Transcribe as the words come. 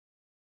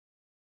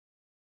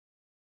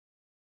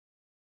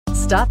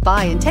Stop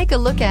by and take a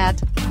look at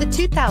the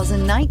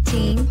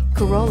 2019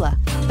 Corolla.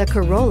 The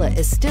Corolla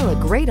is still a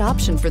great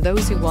option for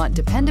those who want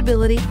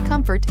dependability,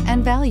 comfort,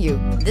 and value.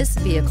 This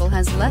vehicle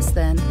has less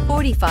than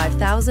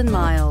 45,000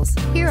 miles.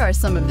 Here are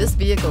some of this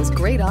vehicle's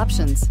great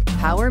options: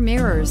 power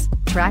mirrors,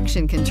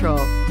 traction control,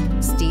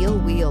 steel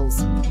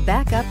wheels,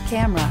 backup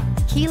camera,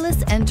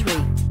 keyless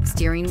entry,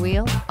 steering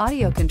wheel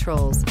audio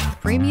controls,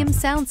 premium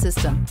sound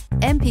system,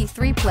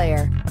 MP3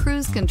 player,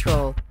 cruise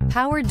control,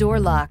 power door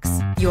locks.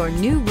 Your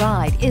new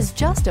ride is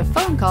just a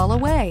phone call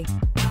away.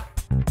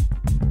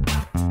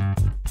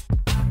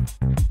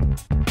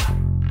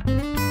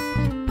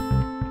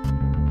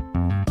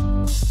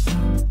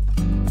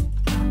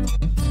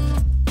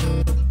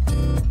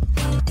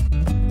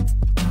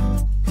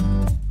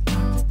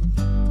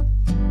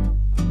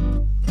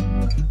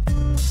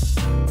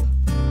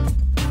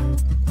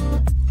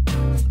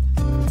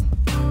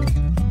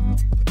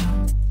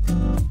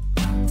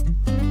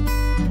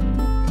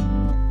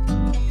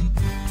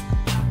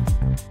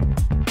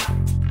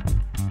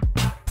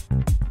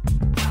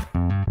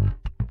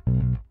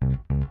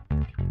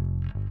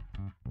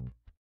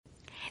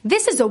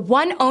 This is a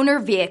one-owner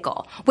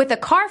vehicle with a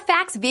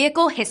Carfax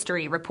Vehicle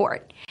History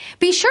Report.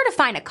 Be sure to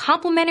find a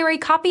complimentary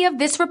copy of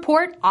this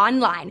report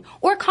online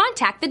or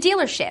contact the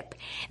dealership.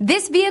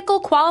 This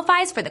vehicle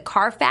qualifies for the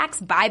Carfax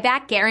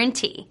Buyback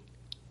Guarantee.